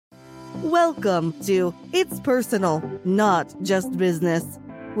Welcome to It's Personal, Not Just Business,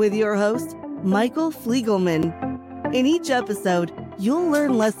 with your host, Michael Fliegelman. In each episode, you'll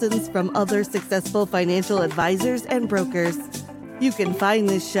learn lessons from other successful financial advisors and brokers. You can find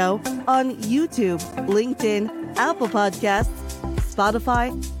this show on YouTube, LinkedIn, Apple Podcasts,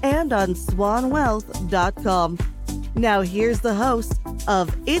 Spotify, and on swanwealth.com. Now here's the host of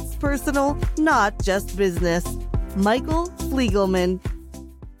It's Personal, Not Just Business, Michael Fliegelman.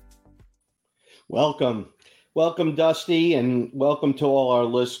 Welcome, Dusty, and welcome to all our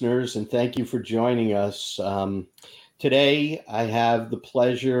listeners, and thank you for joining us. Today, I have the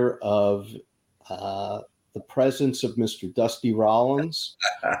pleasure of the presence of Mr. Dusty Rollins.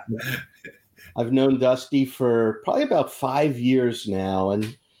 I've known Dusty for probably about 5 years now,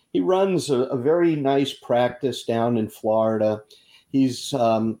 and he runs a very nice practice down in Florida. He's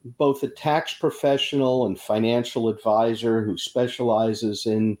both a tax professional and financial advisor who specializes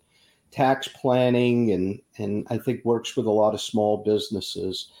in tax planning and I think works with a lot of small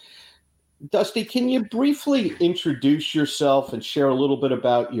businesses. Dusty, can you briefly introduce yourself and share a little bit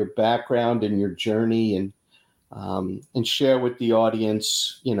about your background and your journey and share with the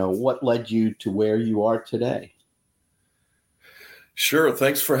audience, what led you to where you are today? Sure.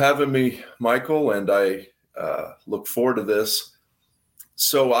 Thanks for having me, Michael, and I look forward to this.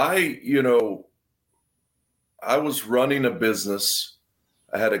 So I was running a business.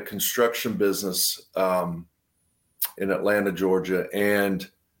 I had a construction business in Atlanta, Georgia, and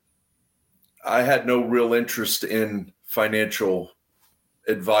I had no real interest in financial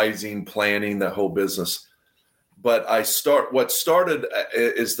advising, planning, that whole business. But what started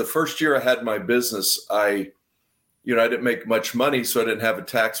is the first year I had my business, I didn't make much money, so I didn't have a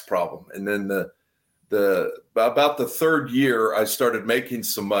tax problem. And then about the third year, I started making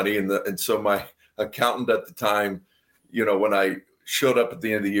some money, and so my accountant at the time, when I showed up at the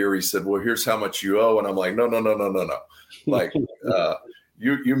end of the year, he said, "Well, here's how much you owe." And I'm like, no. Like,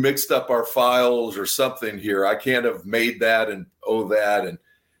 you mixed up our files or something here. I can't have made that and owe that. And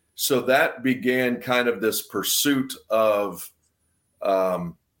so that began kind of this pursuit of,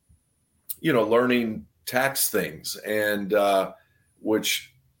 learning tax things, and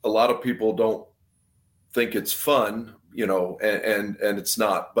which a lot of people don't think it's fun, and it's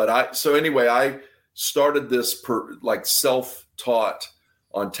not. But I started this self-taught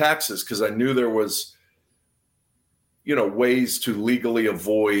on taxes because I knew there was, ways to legally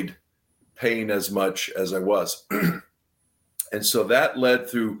avoid paying as much as I was. And so that led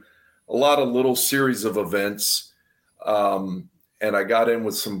through a lot of little series of events. And I got in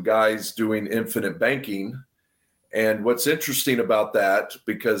with some guys doing infinite banking. And what's interesting about that,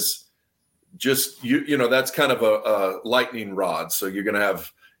 because just, that's kind of a lightning rod. So you're going to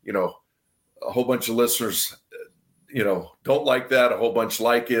have, a whole bunch of listeners, don't like that, a whole bunch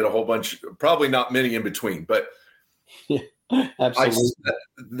like it, a whole bunch, probably not many in between, but yeah, absolutely.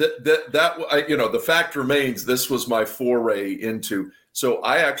 The fact remains, this was my foray into, so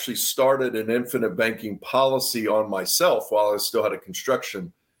I actually started an infinite banking policy on myself while I still had a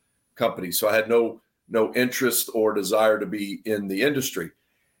construction company. So I had no interest or desire to be in the industry.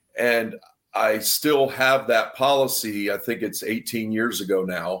 And I still have that policy. I think it's 18 years ago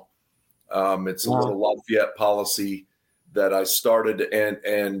now. It's a little Lafayette policy that I started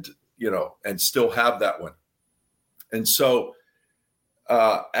and still have that one. And so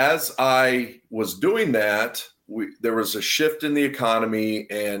as I was doing that, there was a shift in the economy,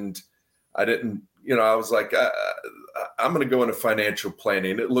 and I didn't, I was like, I'm going to go into financial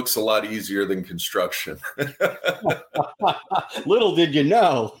planning. It looks a lot easier than construction. Little did you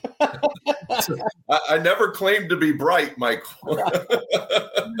know. I never claimed to be bright, Michael.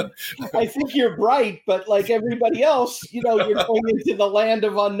 I think you're bright, but like everybody else, you're going into the land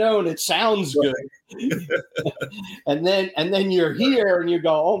of unknown. It sounds good. and then you're here and you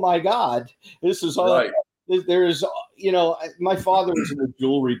go, oh my God, this is all right. There's, my father was in the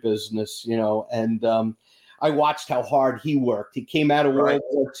jewelry business, and I watched how hard he worked. He came out of World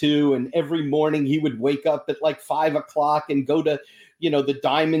War II, and every morning he would wake up at like 5 o'clock and go to, the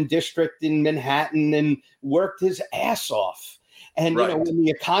Diamond District in Manhattan and worked his ass off. And, when the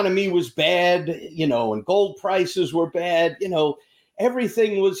economy was bad, and gold prices were bad,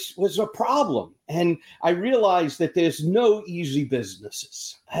 everything was a problem. And I realized that there's no easy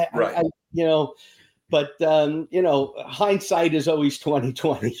businesses. But hindsight is always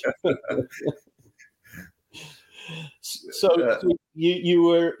 20/20. So you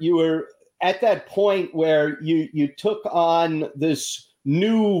were at that point where you took on this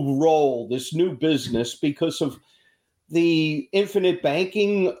new role, this new business, because of the infinite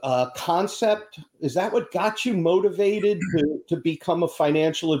banking concept? Is that what got you motivated to become a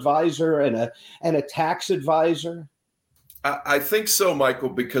financial advisor and a tax advisor? I think so, Michael,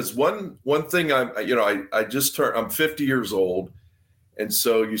 because one thing I just turned, I'm 50 years old. And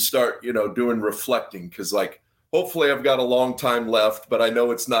so you start, doing reflecting, because hopefully I've got a long time left, but I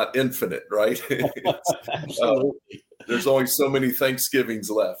know it's not infinite, right? Absolutely. There's only so many Thanksgivings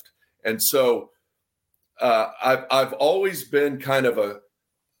left. And so I've always been kind of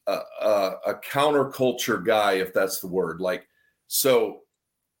a counterculture guy, if that's the word.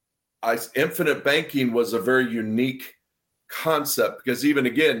 Infinite banking was a very unique concept, because even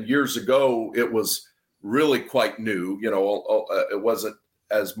again, years ago, it was really quite new. It wasn't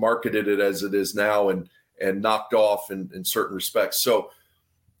as marketed as it is now, and knocked off in certain respects. So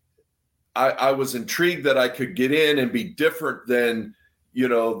I was intrigued that I could get in and be different than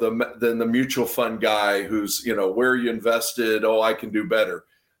the mutual fund guy who's, where you invested. Oh, I can do better.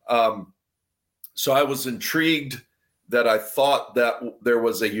 So I was intrigued that I thought that there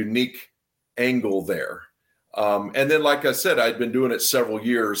was a unique angle there. And then, like I said, I'd been doing it several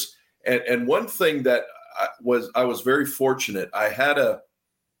years. And one thing that I was very fortunate.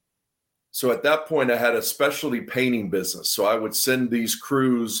 So at that point I had a specialty painting business. So I would send these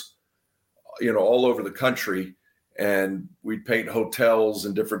crews, all over the country, and we'd paint hotels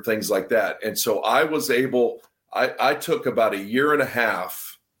and different things like that. And so I was able, I took about a year and a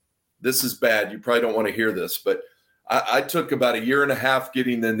half. This is bad. You probably don't want to hear this, but I took about a year and a half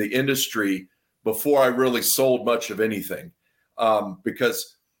getting in the industry before I really sold much of anything,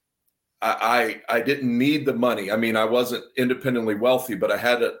 because I didn't need the money. I mean, I wasn't independently wealthy, but I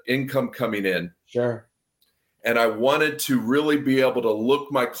had an income coming in. Sure. And I wanted to really be able to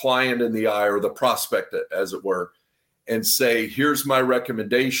look my client in the eye, or the prospect, as it were, and say, here's my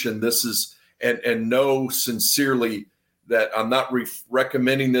recommendation. This is, and know sincerely that I'm not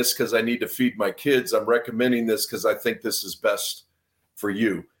recommending this because I need to feed my kids. I'm recommending this because I think this is best for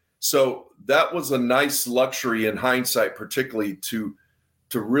you. So that was a nice luxury in hindsight, particularly to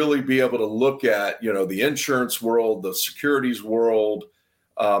really be able to look at, the insurance world, the securities world.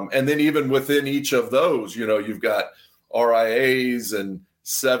 And then even within each of those, you've got RIAs and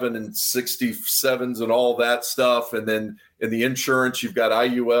 7 and 67s and all that stuff. And then in the insurance, you've got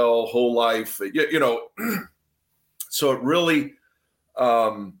IUL, whole life, so it really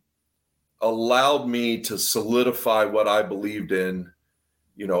allowed me to solidify what I believed in,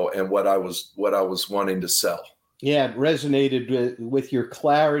 and what I was wanting to sell. Yeah, it resonated with your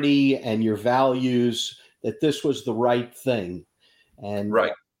clarity and your values that this was the right thing. And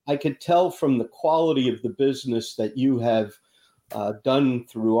right. I could tell from the quality of the business that you have done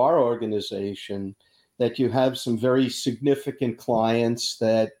through our organization that you have some very significant clients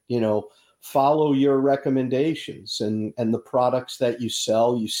that, follow your recommendations, and the products that you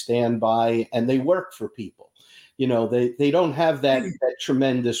sell, you stand by, and they work for people. They don't have that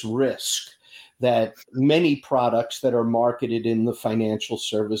tremendous risk that many products that are marketed in the financial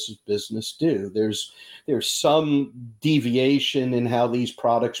services business do. There's some deviation in how these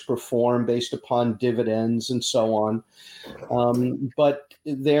products perform based upon dividends and so on. But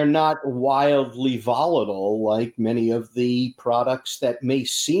they're not wildly volatile like many of the products that may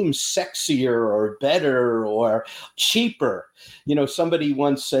seem sexier or better or cheaper. Somebody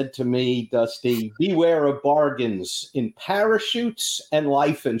once said to me, Dusty, beware of bargains in parachutes and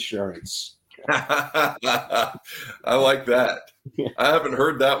life insurance. I like that. I haven't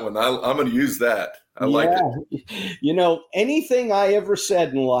heard that one. I'm going to use that. I like it. Anything I ever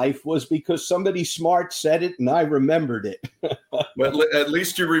said in life was because somebody smart said it and I remembered it. But at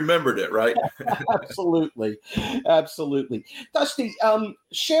least you remembered it, right? Absolutely. Absolutely. Dusty,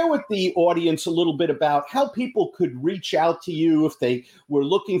 share with the audience a little bit about how people could reach out to you if they were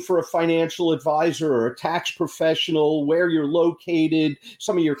looking for a financial advisor or a tax professional, where you're located,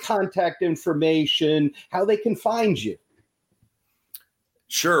 some of your contact information, how they can find you.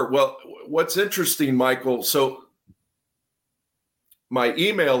 Sure. Well, what's interesting, Michael, so my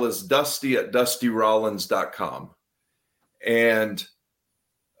email is dusty@dustyrollins.com. And,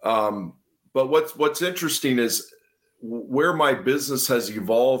 but what's interesting is where my business has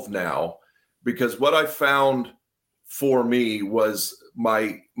evolved now, because what I found for me was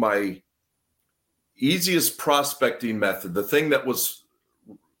my easiest prospecting method. The thing that was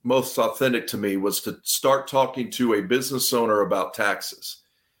most authentic to me was to start talking to a business owner about taxes.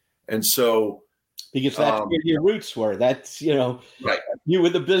 And so, because that's where your roots were. That's, right. You were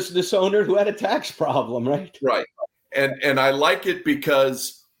the business owner who had a tax problem, right? Right. And I like it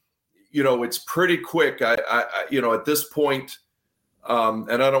because, it's pretty quick. I at this point,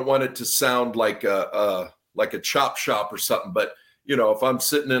 and I don't want it to sound like a like a chop shop or something. But, if I'm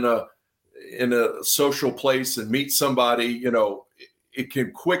sitting in a social place and meet somebody, it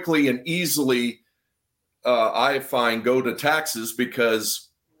can quickly and easily, I find, go to taxes because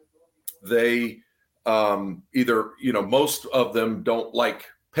they either, most of them don't like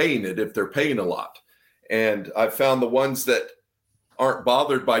paying it if they're paying a lot. And I found the ones that aren't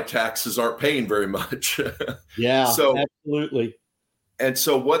bothered by taxes aren't paying very much. Yeah, so absolutely. And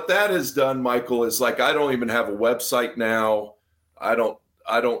so what that has done, Michael, is like, I don't even have a website now. I don't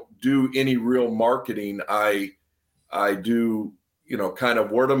do any real marketing. I do, kind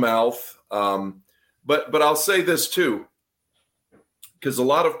of word of mouth. But I'll say this too, because a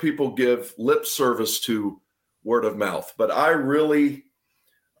lot of people give lip service to word of mouth, but I really,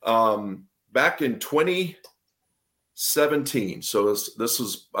 back in 2017. So this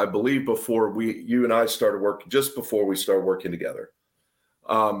was, I believe, before you and I started working, just before we started working together.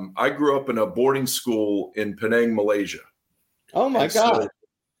 I grew up in a boarding school in Penang, Malaysia. Oh my God.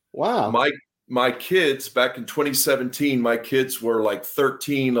 Wow. My kids back in 2017, my kids were like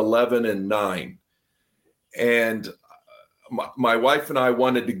 13, 11, and 9. And my wife and I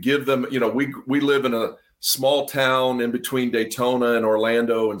wanted to give them, we live in a small town in between Daytona and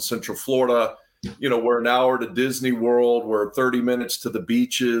Orlando in Central Florida. We're an hour to Disney World. We're 30 minutes to the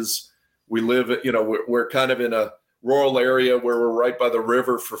beaches. We live, we're kind of in a rural area where we're right by the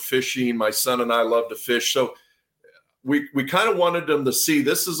river for fishing. My son and I love to fish. So we kind of wanted them to see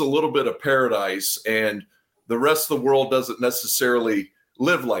this is a little bit of paradise, and the rest of the world doesn't necessarily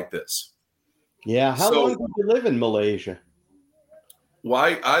live like this. Yeah. How long did you live in Malaysia?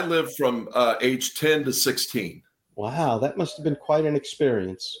 Well, I lived from age 10 to 16. Wow. That must have been quite an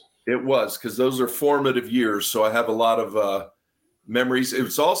experience. It was, because those are formative years. So I have a lot of memories. It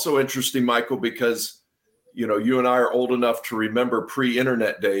was also interesting, Michael, because you and I are old enough to remember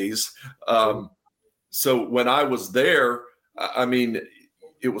pre-internet days. So when I was there, I mean,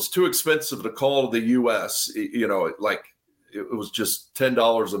 it was too expensive to call the U.S. Like it was just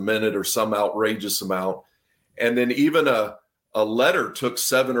 $10 a minute or some outrageous amount. And then even a letter took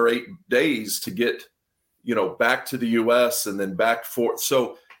 7 or 8 days to get, back to the U.S. and then back forth.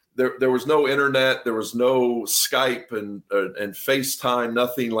 So there was no internet, there was no Skype and FaceTime,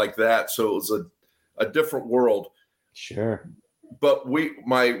 nothing like that. So it was a different world. Sure. But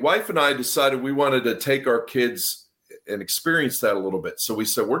my wife and I decided we wanted to take our kids and experience that a little bit. So we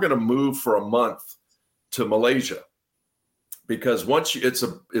said, we're going to move for a month to Malaysia, because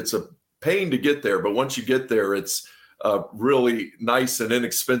it's a pain to get there, but once you get there, it's really nice and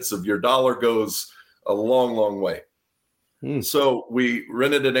inexpensive. Your dollar goes a long, long way. So we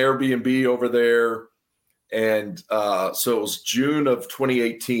rented an Airbnb over there. And so it was June of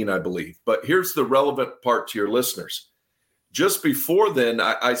 2018, I believe. But here's the relevant part to your listeners. Just before then,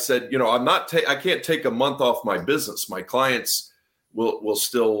 I said, I can't take a month off my business. My clients will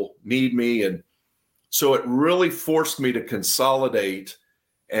still need me. And so it really forced me to consolidate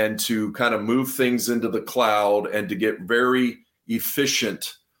and to kind of move things into the cloud and to get very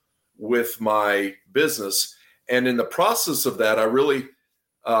efficient with my business. And in the process of that, I really,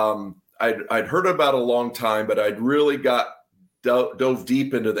 I'd heard about it a long time, but I'd really dove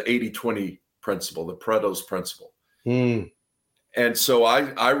deep into the 80-20 principle, the Pareto's principle. And so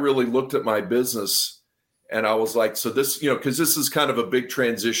I really looked at my business and I was like, so this, because this is kind of a big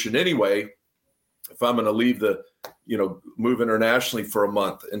transition anyway, if I'm going to leave move internationally for a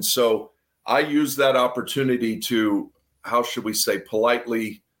month. And so I used that opportunity to, how should we say,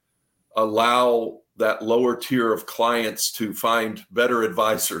 politely allow that lower tier of clients to find better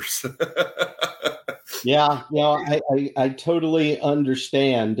advisors. Yeah, I totally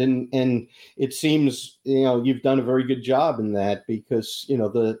understand. And it seems, you've done a very good job in that, because,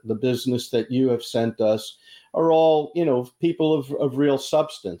 the business that you have sent us are all, people of real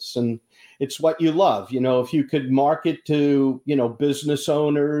substance. And it's what you love. If you could market to, business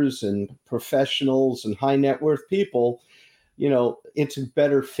owners and professionals and high net worth people, it's a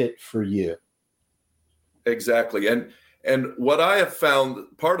better fit for you. Exactly. And what I have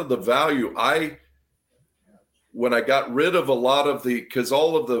found, part of the value, when I got rid of a lot of because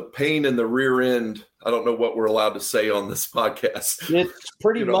all of the pain in the rear end, I don't know what we're allowed to say on this podcast. It's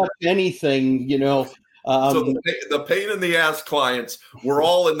pretty much anything, So the pain in the ass clients were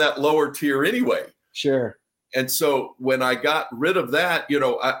all in that lower tier anyway. Sure. And so when I got rid of that,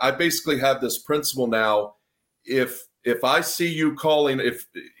 I basically have this principle now. If I see you calling, if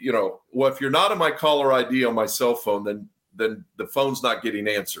you're not on my caller ID on my cell phone, then the phone's not getting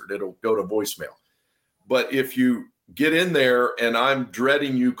answered. It'll go to voicemail. But if you get in there and I'm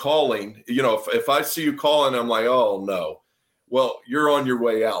dreading you calling, if I see you calling, I'm like, oh no, well, you're on your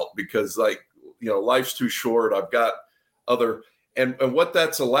way out, because life's too short. I've got other, and what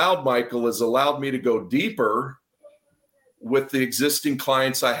that's allowed, Michael, is allowed me to go deeper with the existing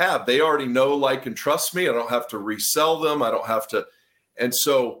clients I have. They already know, like, and trust me. I don't have to resell them. I don't have to. And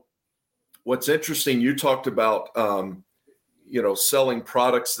so what's interesting, you talked about, selling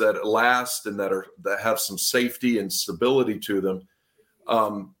products that last and that have some safety and stability to them.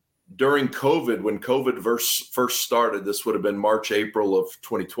 During COVID, when COVID first started, this would have been March, April of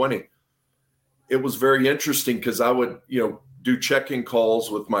 2020. It was very interesting because I would, do check-in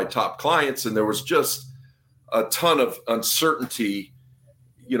calls with my top clients, and there was just a ton of uncertainty,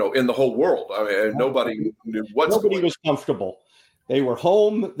 in the whole world. I mean, nobody knew Nobody was comfortable. They were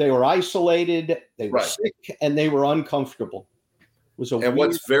home, they were isolated, they were sick, and they were uncomfortable. And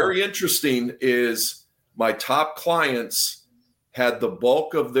what's very interesting is my top clients had the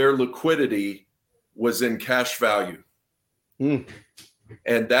bulk of their liquidity was in cash value. And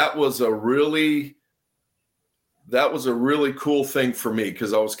that was a really cool thing for me,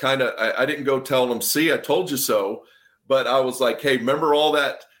 because I was I didn't go tell them, see, I told you so. But I was like, hey, remember all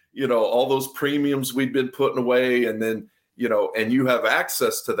that, all those premiums we'd been putting away, and then, and you have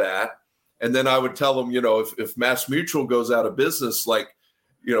access to that. And then I would tell them, if Mass Mutual goes out of business, like,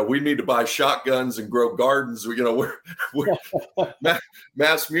 we need to buy shotguns and grow gardens.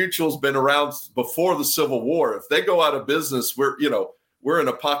 Mass Mutual's been around before the Civil War. If they go out of business, we're in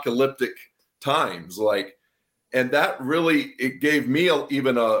apocalyptic times. Like, and that really, it gave me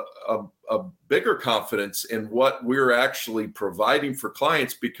even a bigger confidence in what we're actually providing for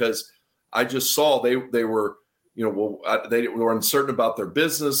clients, because I just saw they were, they were uncertain about their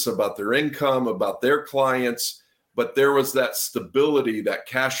business, about their income, about their clients. But there was that stability, that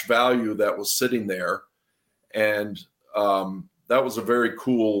cash value that was sitting there. And that was a very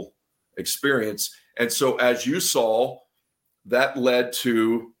cool experience. And so, as you saw, that led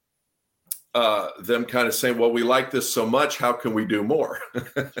to them kind of saying, well, we like this so much, how can we do more?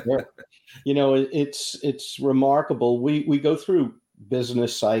 Sure. It's remarkable. We go through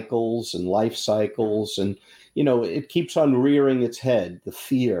business cycles and life cycles, and, it keeps on rearing its head, the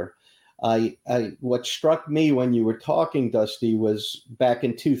fear. What struck me when you were talking, Dusty, was back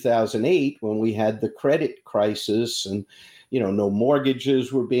in 2008 when we had the credit crisis, and no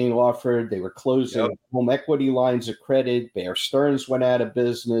mortgages were being offered. They were closing home equity lines of credit. Bear Stearns went out of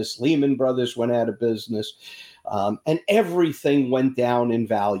business. Lehman Brothers went out of business, and everything went down in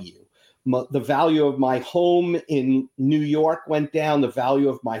value. The value of my home in New York went down. The value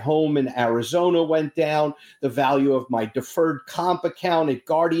of my home in Arizona went down. The value of my deferred comp account at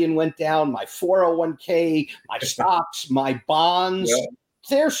Guardian went down. My 401k, my stocks, my bonds. Yeah.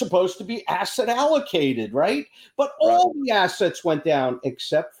 They're supposed to be asset allocated, right? But all the assets went down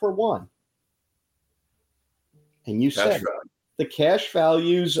except for one. And you said the cash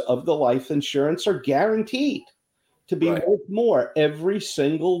values of the life insurance are guaranteed to be worth more every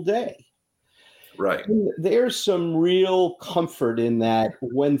single day. Right. And there's some real comfort in that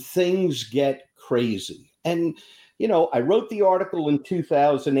when things get crazy. And, I wrote the article in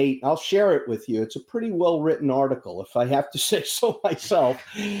 2008. I'll share it with you. It's a pretty well-written article, if I have to say so myself.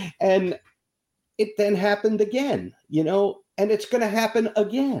 And it then happened again, and it's going to happen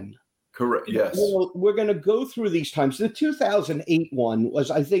again. Correct. Yes. We're going to go through these times. The 2008 one was,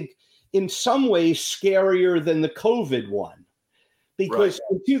 I think, in some ways scarier than the COVID one. Because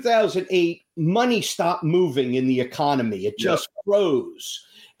in 2008, money stopped moving in the economy. It just froze,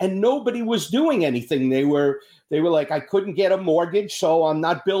 and nobody was doing anything. They were like, I couldn't get a mortgage, so I'm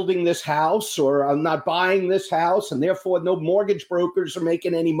not building this house, or I'm not buying this house, and therefore no mortgage brokers are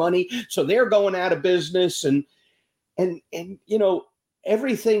making any money, so they're going out of business. And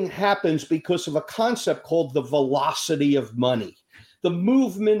everything happens because of a concept called the velocity of money, the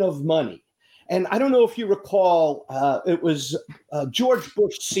movement of money. And I don't know if you recall, it was George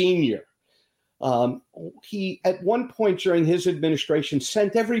Bush Sr. He, at one point during his administration,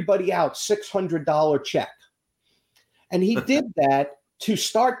 sent everybody out $600 check. And he did that to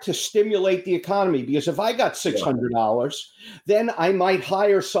start to stimulate the economy, because if I got $600, then I might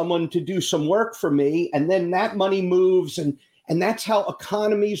hire someone to do some work for me, and then that money moves, and that's how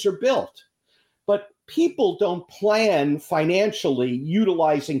economies are built. But people don't plan financially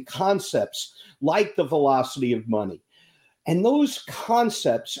utilizing concepts like the velocity of money. And those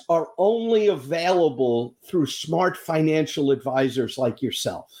concepts are only available through smart financial advisors like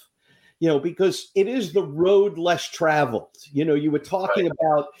yourself. because it is the road less traveled. You were talking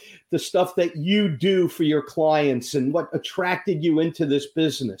about the stuff that you do for your clients and what attracted you into this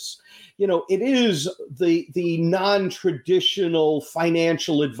business. It is the non-traditional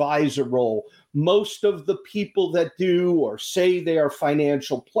financial advisor role. Most of the people that do or say they are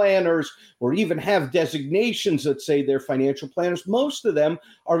financial planners or even have designations that say they're financial planners, most of them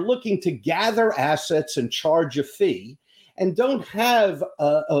are looking to gather assets and charge a fee and don't have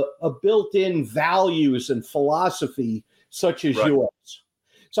a built-in values and philosophy such as yours.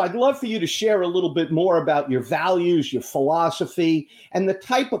 So I'd love for you to share a little bit more about your values, your philosophy, and the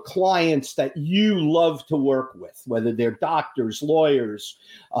type of clients that you love to work with, whether they're doctors, lawyers,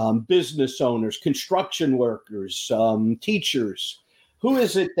 business owners, construction workers, teachers. Who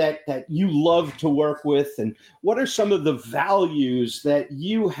is it that you love to work with, and what are some of the values that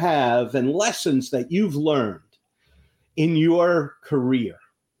you have and lessons that you've learned in your career?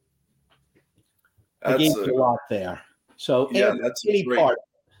 I gave you a lot there. So yeah, that's any great. part.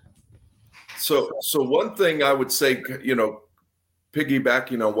 So one thing I would say,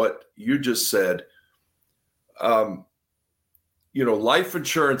 piggybacking on what you just said, life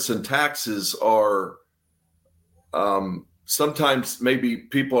insurance and taxes are sometimes maybe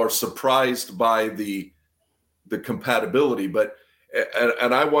people are surprised by the compatibility, but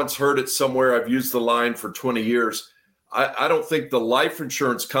and I once heard it somewhere, I've used the line for 20 years. I don't think the life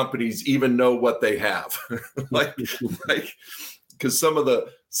insurance companies even know what they have. Because some of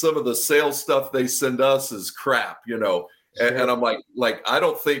the sales stuff they send us is crap, and I'm like, I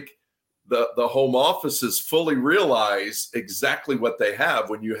don't think the home offices fully realize exactly what they have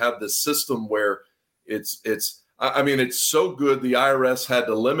when you have this system where it's so good. The IRS had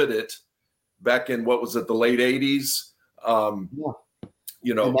to limit it back in, what was it, the late 80s? And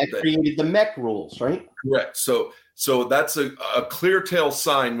that created the MEC rules, right? Correct. So that's a clear tale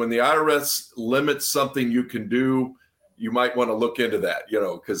sign. When the IRS limits something you can do, you might want to look into that,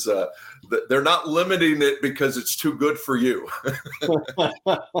 because they're not limiting it because it's too good for you.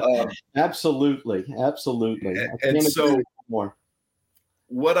 Absolutely. And so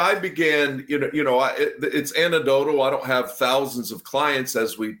what I began, it's anecdotal. I don't have thousands of clients,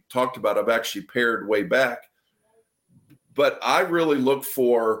 as we talked about. I've actually pared way back. But I really look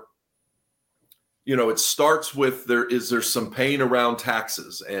for, it starts with is there some pain around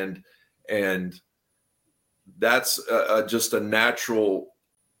taxes, and that's just a natural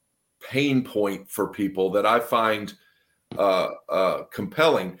pain point for people that I find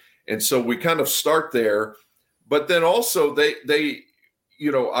compelling. And so we kind of start there, but then also they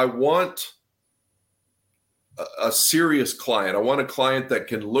I want a serious client. I want a client that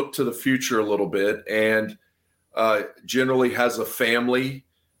can look to the future a little bit and generally has a family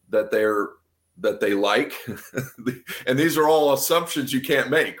that they like. And these are all assumptions you can't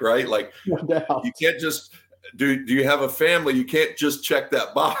make, right? Like you can't just do you have a family? You can't just check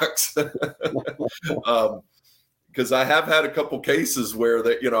that box. Because I have had a couple cases where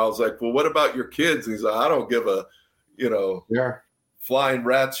I was like, well, what about your kids? And he's like, I don't give a, flying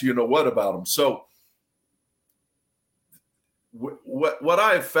rats, what about them? So what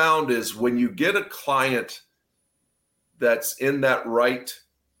I have found is when you get a client that's in that right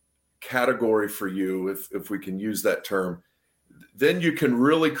category for you, if we can use that term, then you can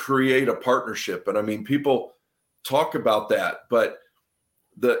really create a partnership. And I mean, people talk about that, but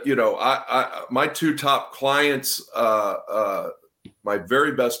my two top clients, my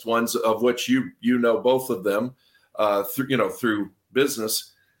very best ones, of which both of them through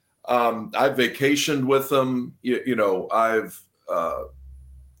business, I've vacationed with them. I've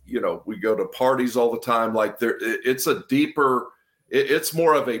we go to parties all the time. Like it's a deeper. It's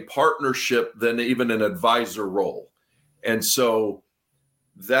more of a partnership than even an advisor role. And so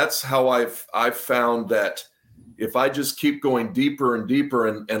that's how I've found that if I just keep going deeper and deeper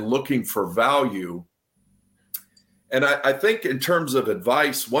and looking for value. And I think in terms of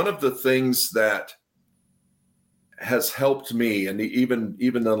advice, one of the things that has helped me, and even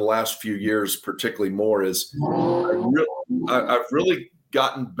in the last few years, particularly more, is I've really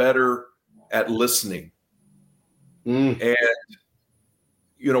gotten better at listening. And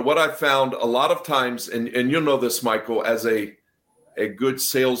what I found a lot of times, and you'll know this, Michael, as a good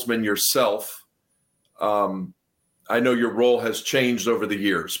salesman yourself, I know your role has changed over the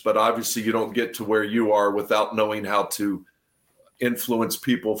years, but obviously you don't get to where you are without knowing how to influence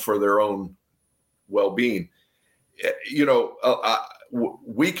people for their own well-being.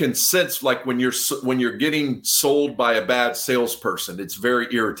 We can sense, like when you're getting sold by a bad salesperson, it's very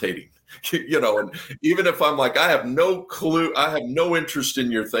irritating. And even if I'm like, I have no clue, I have no interest in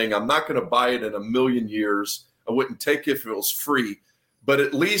your thing, I'm not going to buy it in a million years. I wouldn't take it if it was free. but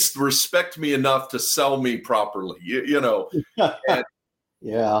at least respect me enough to sell me properly. You know, and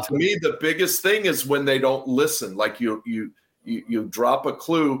yeah. To me, the biggest thing is when they don't listen. Like you drop a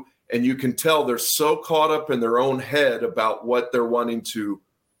clue, and you can tell they're so caught up in their own head about what they're wanting to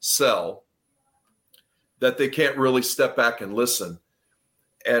sell that they can't really step back and listen.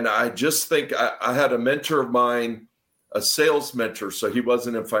 And I just think I had a mentor of mine, a sales mentor, so he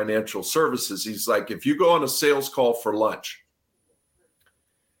wasn't in financial services. He's like, if you go on a sales call for lunch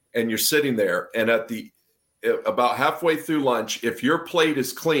and you're sitting there, and about halfway through lunch, if your plate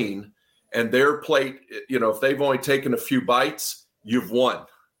is clean and their plate, if they've only taken a few bites, you've won.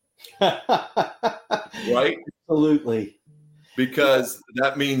 Right? Absolutely. Because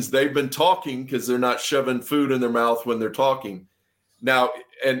that means they've been talking, because they're not shoving food in their mouth when they're talking. Now,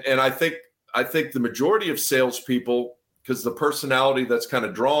 and I think the majority of salespeople, because the personality that's kind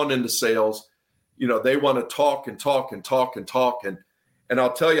of drawn into sales, they want to talk and talk and talk and talk. And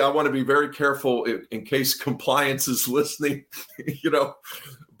I'll tell you, I want to be very careful in case compliance is listening,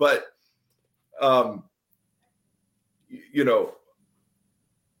 but,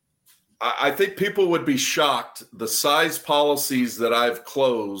 I think people would be shocked the size policies that I've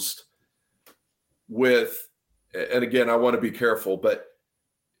closed with, and again, I want to be careful, but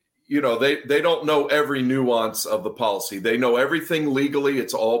they don't know every nuance of the policy. They know everything legally.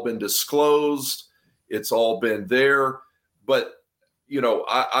 It's all been disclosed. It's all been there. But,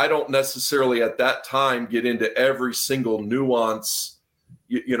 I don't necessarily at that time get into every single nuance.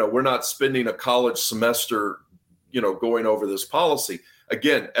 We're not spending a college semester, going over this policy.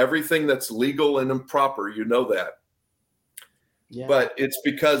 Again, everything that's legal and improper, that. Yeah. But it's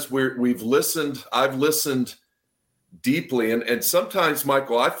because we've listened. I've listened deeply. And sometimes,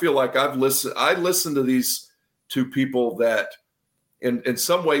 Michael, I feel like I listen to these two people that in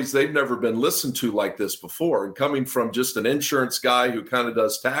some ways they've never been listened to like this before. And coming from just an insurance guy who kind of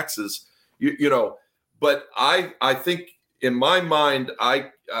does taxes, but I think in my mind,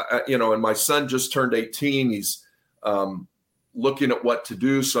 and my son just turned 18. He's looking at what to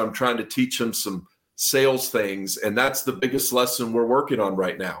do. So I'm trying to teach him some sales things. And that's the biggest lesson we're working on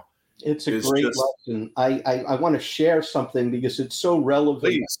right now. It's a great lesson. I want to share something because it's so relevant.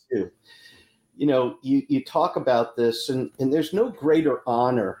 Please. Too. You talk about this, and there's no greater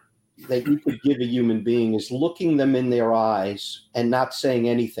honor that you could give a human being is looking them in their eyes and not saying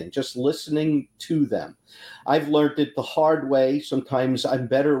anything, just listening to them. I've learned it the hard way. Sometimes I'm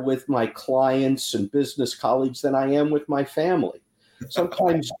better with my clients and business colleagues than I am with my family.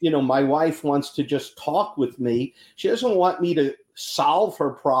 Sometimes, my wife wants to just talk with me. She doesn't want me to solve her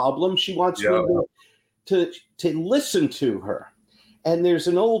problem. She wants me to listen to her. And there's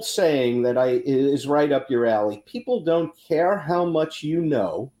an old saying that is right up your alley. People don't care how much you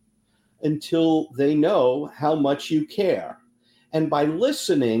know until they know how much you care. And by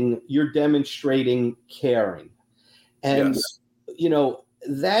listening, you're demonstrating caring. And,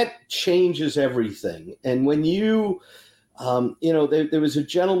 that changes everything. And when there was a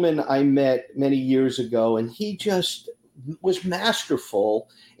gentleman I met many years ago, and he just was masterful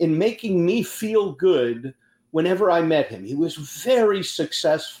in making me feel good whenever I met him. He was very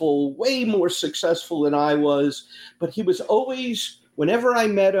successful, way more successful than I was, but he was always, whenever I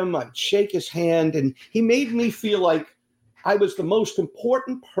met him, I'd shake his hand, and he made me feel like I was the most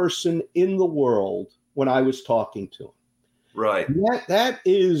important person in the world when I was talking to him. Right. And that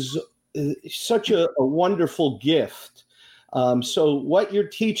is such a wonderful gift. So what you're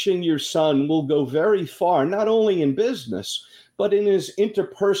teaching your son will go very far, not only in business, but in his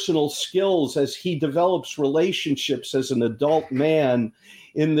interpersonal skills as he develops relationships as an adult man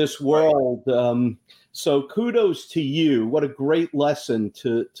in this world. Right. So kudos to you. What a great lesson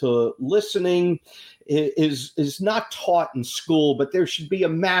to listening is not taught in school, but there should be a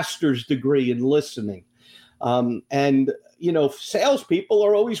master's degree in listening. And salespeople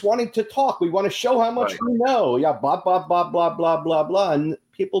are always wanting to talk. We want to show how much we know. Yeah, blah, blah, blah, blah, blah, blah, blah. And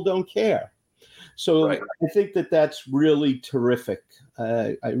people don't care. So I think that's really terrific.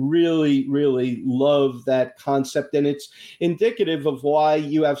 I really, really love that concept. And it's indicative of why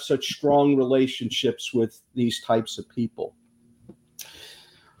you have such strong relationships with these types of people.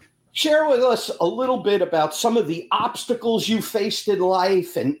 Share with us a little bit about some of the obstacles you faced in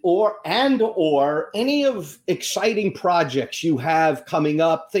life or any of exciting projects you have coming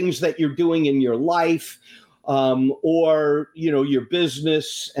up, things that you're doing in your life, or your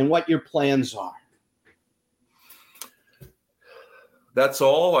business, and what your plans are. That's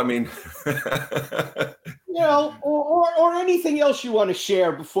all. I mean, or anything else you want to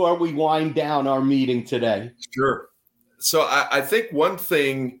share before we wind down our meeting today. Sure. So I think one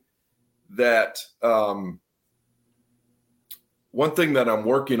thing that one thing that I'm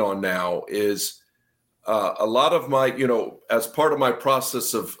working on now is a lot of my, as part of my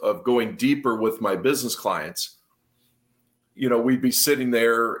process of going deeper with my business clients, we'd be sitting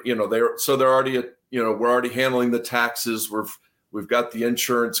there, they're already, we're already handling the taxes. We've got the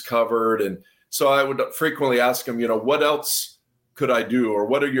insurance covered. And so I would frequently ask them, what else could I do? Or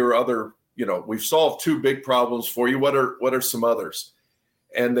what are your other, we've solved 2 big problems for you. What are some others?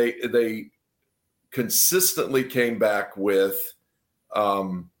 And they consistently came back with,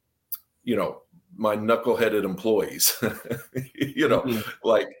 my knuckleheaded employees,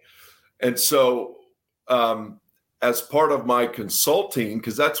 and so, as part of my consulting,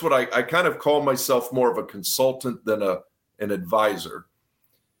 because that's what I kind of call myself more of a consultant than an advisor.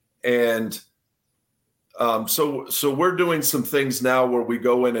 And so we're doing some things now where we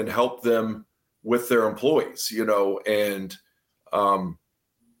go in and help them with their employees, and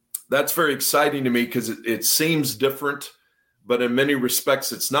that's very exciting to me because it seems different, but in many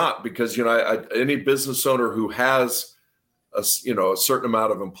respects it's not, because, any business owner who has a certain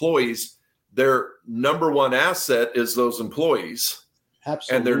amount of employees, their number one asset is those employees.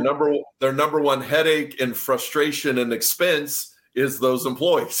 Absolutely. And their number one headache and frustration and expense is those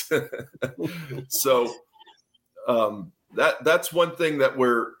employees. So that's one thing that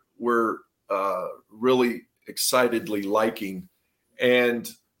we're really excitedly liking. And,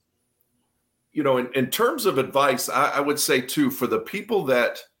 in terms of advice, I would say too, for the people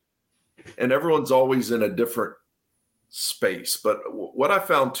and everyone's always in a different space, but what I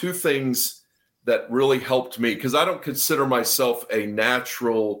found, 2 things that really helped me, because I don't consider myself a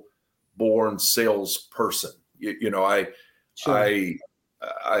natural born salesperson. Sure.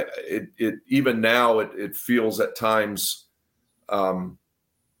 Even now it feels at times, I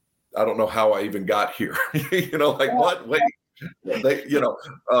don't know how I even got here. What? Wait, it's like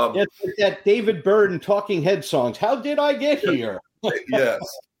that David Byrne Talking Head songs. How did I get here? Yes.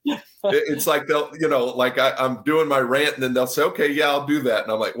 It's like I'm doing my rant, and then they'll say, "Okay, yeah, I'll do that,"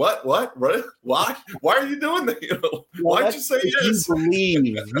 and I'm like, "What? Why? Why are you doing that? Why'd you say yes?"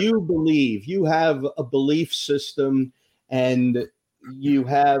 You believe. You have a belief system, and you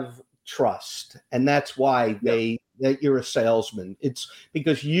have trust, and that's why that you're a salesman. It's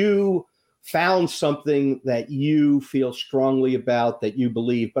because you found something that you feel strongly about, that you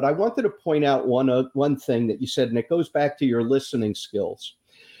believe. But I wanted to point out one thing that you said, and it goes back to your listening skills.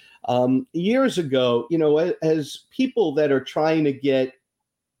 Years ago, as people that are trying to get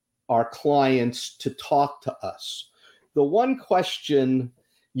our clients to talk to us, the one question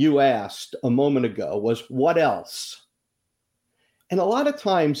you asked a moment ago was, what else? And a lot of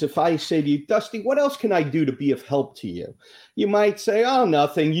times if I say to you, Dusty, what else can I do to be of help to you? You might say, oh,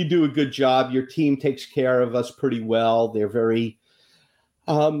 nothing. You do a good job. Your team takes care of us pretty well. They're very,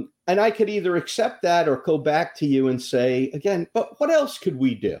 and I could either accept that or go back to you and say, again, but what else could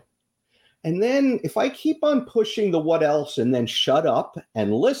we do? And then if I keep on pushing the what else and then shut up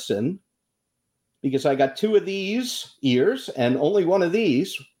and listen, because I got 2 of these ears and only 1 of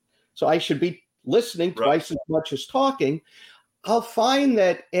these, so I should be listening twice as much as talking, I'll find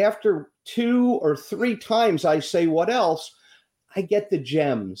that after 2 or 3 times I say what else, I get the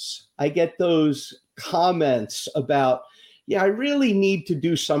gems. I get those comments about, I really need to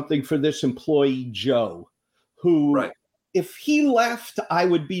do something for this employee, Joe, who, if he left, I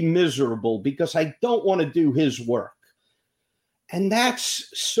would be miserable because I don't want to do his work. And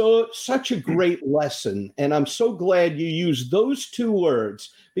that's such a great lesson. And I'm so glad you used those 2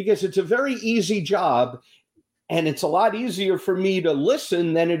 words, because it's a very easy job. And it's a lot easier for me to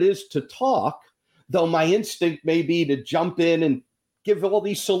listen than it is to talk, though my instinct may be to jump in and give all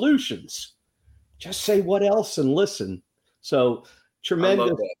these solutions. Just say what else and listen. So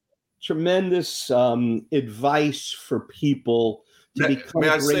tremendous advice for people to become. May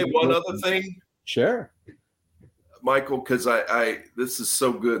I say one other thing? Sure. Michael, because this is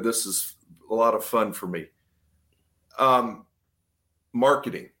so good. This is a lot of fun for me.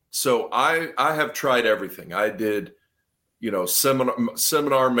 Marketing. So I have tried everything. I did,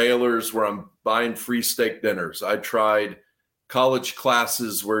 seminar mailers where I'm buying free steak dinners. I tried college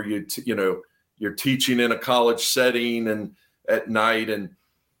classes where you're teaching in a college setting and at night. And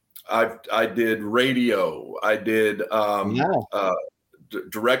I did radio. I did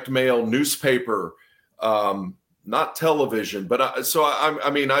direct mail, newspaper, not television. But I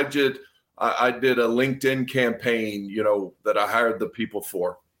did a LinkedIn campaign, that I hired the people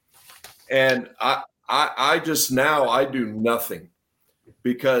for. And I just now I do nothing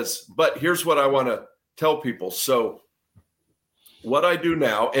but here's what I want to tell people. So what I do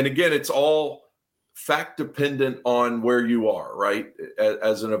now, and again, it's all fact dependent on where you are, right?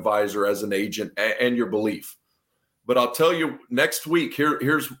 As an advisor, as an agent, and your belief. But I'll tell you, next week,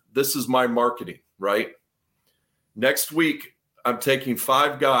 this is my marketing, right? Next week, I'm taking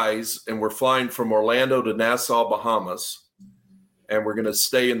 5 guys and we're flying from Orlando to Nassau, Bahamas. And we're going to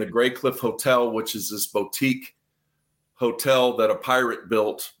stay in the Grey Cliff Hotel, which is this boutique hotel that a pirate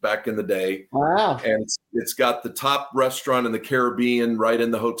built back in the day. Wow. And it's got the top restaurant in the Caribbean right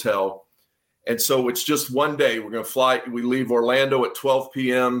in the hotel. And so it's just one day. We're going to fly. We leave Orlando at 12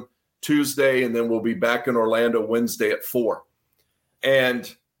 p.m. Tuesday, and then we'll be back in Orlando Wednesday at 4.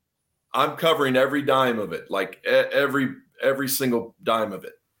 And I'm covering every dime of it, like every single dime of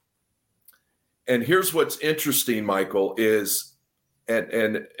it. And here's what's interesting, Michael, is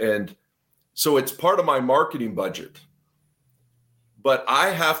and so it's part of my marketing budget. But I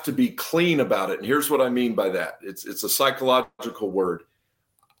have to be clean about it. And here's what I mean by that. It's a psychological word.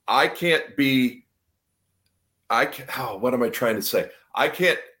 What am I trying to say? I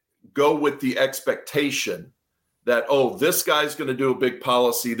can't go with the expectation that, this guy's going to do a big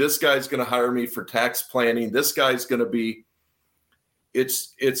policy. This guy's going to hire me for tax planning. This guy's going to be,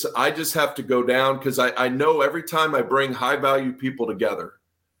 I just have to go down because I know every time I bring high value people together,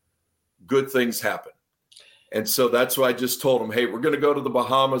 good things happen. And so that's why I just told them, hey, we're going to go to the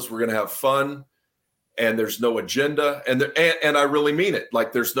Bahamas. We're going to have fun. And there's no agenda. And I really mean it.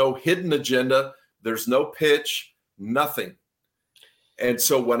 Like, there's no hidden agenda. There's no pitch, nothing. And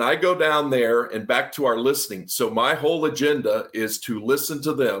so when I go down there and back to our listening, so my whole agenda is to listen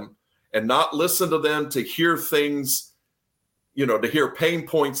to them and not listen to them to hear things, to hear pain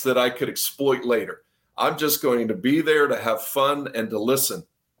points that I could exploit later. I'm just going to be there to have fun and to listen.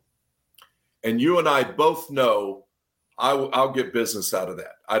 And you and I both know I'll get business out of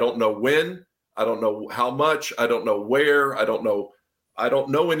that. I don't know when, I don't know how much, I don't know where, I don't know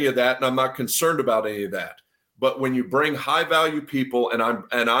any of that, and I'm not concerned about any of that. But when you bring high value people, and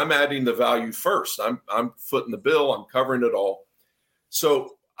I'm adding the value first, I'm footing the bill, I'm covering it all.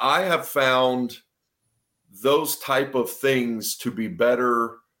 So I have found those type of things to be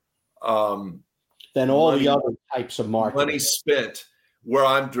better than all the other types of marketing. Money spent where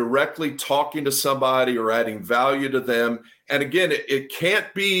I'm directly talking to somebody or adding value to them. And again, it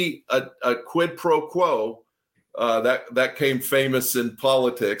can't be a quid pro quo. That came famous in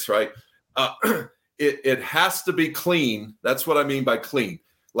politics, right? It has to be clean. That's what I mean by clean.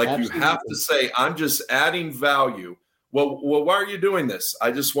 Like, absolutely. You have to say, I'm just adding value. Well, why are you doing this?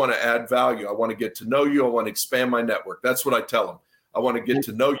 I just want to add value. I want to get to know you. I want to expand my network. That's what I tell them. I want to get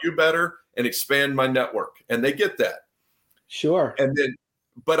to know you better and expand my network. And they get that. Sure. And then,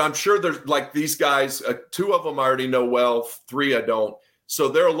 but I'm sure there's like these guys, 2 of them I already know well, 3 I don't. So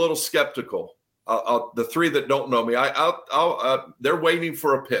they're a little skeptical. The 3 that don't know me, they're waiting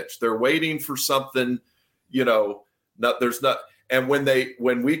for a pitch. They're waiting for something, there's not. And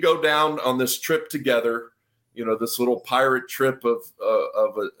when we go down on this trip together, this little pirate trip of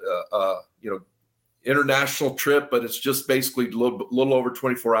international trip, but it's just basically a little over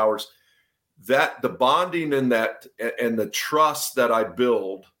 24 hours. That the bonding in that and the trust that I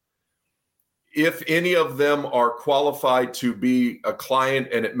build, if any of them are qualified to be a client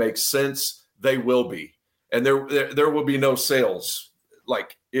and it makes sense, they will be. And there will be no sales.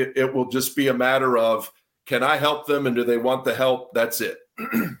 Like it will just be a matter of, can I help them? And do they want the help? That's it.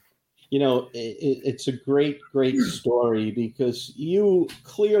 It's a great story because you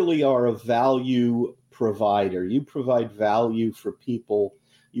clearly are a value provider. You provide value for people.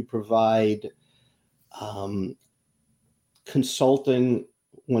 You provide consulting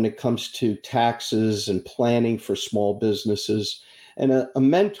when it comes to taxes and planning for small businesses. And a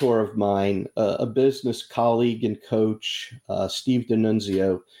mentor of mine, a business colleague and coach, Steve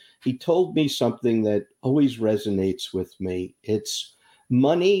D'Annunzio, he told me something that always resonates with me. It's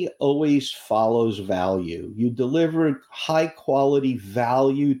money always follows value. You deliver high quality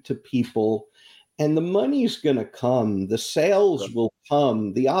value to people, and the money's going to come. The sales will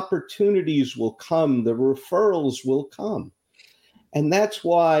come. The opportunities will come. The referrals will come. And that's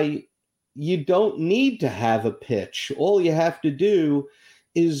why you don't need to have a pitch. All you have to do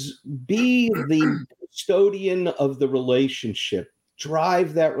is be the custodian of the relationship,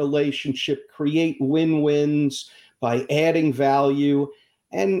 drive that relationship, create win-wins by adding value,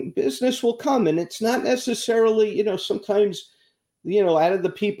 and business will come. And it's not necessarily, sometimes, out of the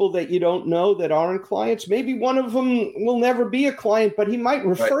people that you don't know that aren't clients, maybe one of them will never be a client, but he might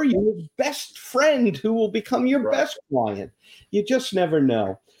refer you his best friend who will become your best client. You just never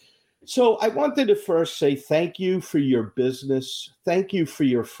know. So I wanted to first say thank you for your business. Thank you for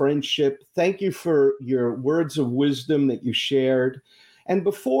your friendship. Thank you for your words of wisdom that you shared. And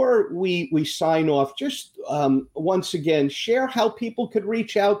before we sign off, just once again, share how people could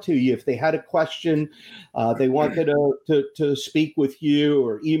reach out to you if they had a question, they wanted to speak with you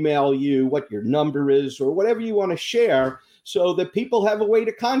or email you, what your number is or whatever you want to share so that people have a way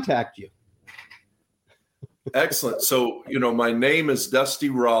to contact you. Excellent. So, my name is Dusty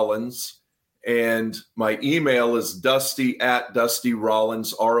Rollins and my email is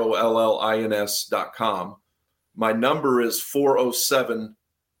dusty@DustyRollins, ROLLINS.com. My number is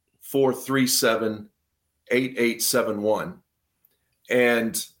 407-437-8871.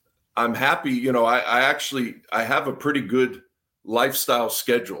 And I'm happy, I have a pretty good lifestyle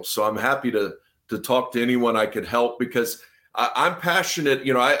schedule. So I'm happy to talk to anyone I could help because I'm passionate.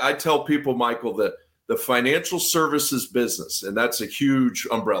 I tell people, Michael, that the financial services business, and that's a huge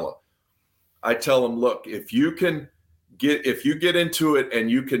umbrella. I tell them, look, if you get into it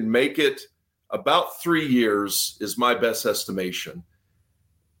and you can make it about 3 years is my best estimation.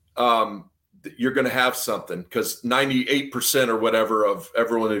 You're going to have something because 98% or whatever of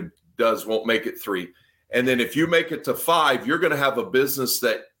everyone who does won't make it 3. And then if you make it to 5, you're going to have a business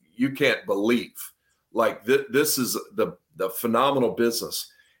that you can't believe. Like this is the phenomenal business.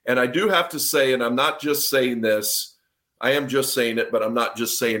 And I do have to say, and I'm not just saying this, I am just saying it, but I'm not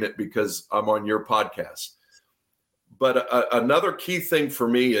just saying it because I'm on your podcast. But another key thing for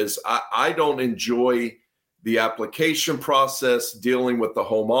me is I don't enjoy the application process, dealing with the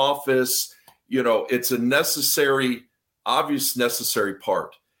home office. It's a obvious necessary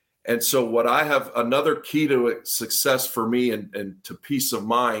part. And so what I have, another key to success for me and to peace of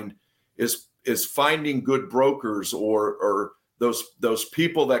mind is finding good brokers or those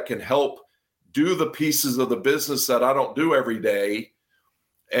people that can help do the pieces of the business that I don't do every day.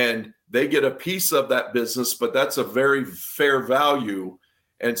 And they get a piece of that business, but that's a very fair value.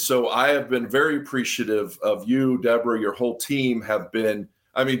 And so I have been very appreciative of you, Deborah, your whole team have been.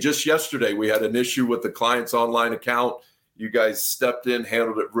 Just yesterday, we had an issue with the client's online account. You guys stepped in,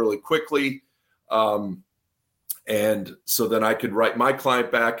 handled it really quickly. And so then I could write my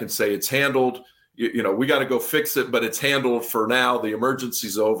client back and say, it's handled. We got to go fix it, but it's handled for now. The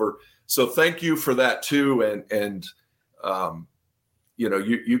emergency's over. So thank you for that too. And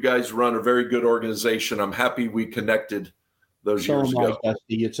you guys run a very good organization. I'm happy we connected those years ago.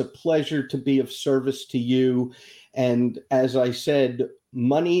 Dusty. It's a pleasure to be of service to you. And as I said,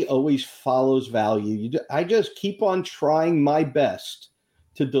 money always follows value. I just keep on trying my best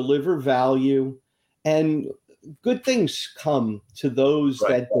to deliver value, and good things come to those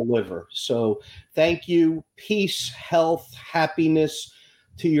that deliver. So thank you. Peace, health, happiness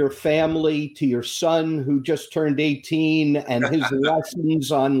to your family, to your son who just turned 18 and his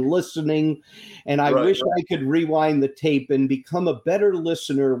lessons on listening. And I wish I could rewind the tape and become a better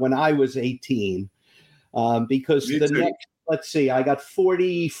listener when I was 18, because let's see, I got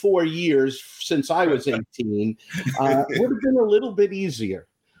 44 years since I was 18. It would have been a little bit easier.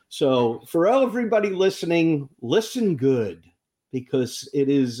 So for everybody listening, listen good, because it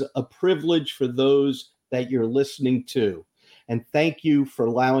is a privilege for those that you're listening to. And thank you for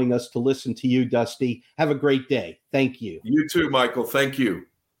allowing us to listen to you, Dusty. Have a great day. Thank you. You too, Michael. Thank you.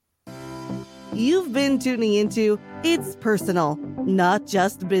 You've been tuning into It's Personal, Not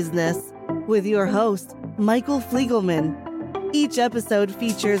Just Business, with your host, Michael Fliegelman. Each episode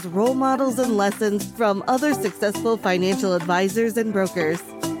features role models and lessons from other successful financial advisors and brokers.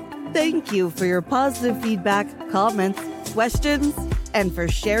 Thank you for your positive feedback, comments, questions, and for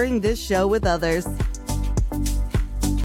sharing this show with others.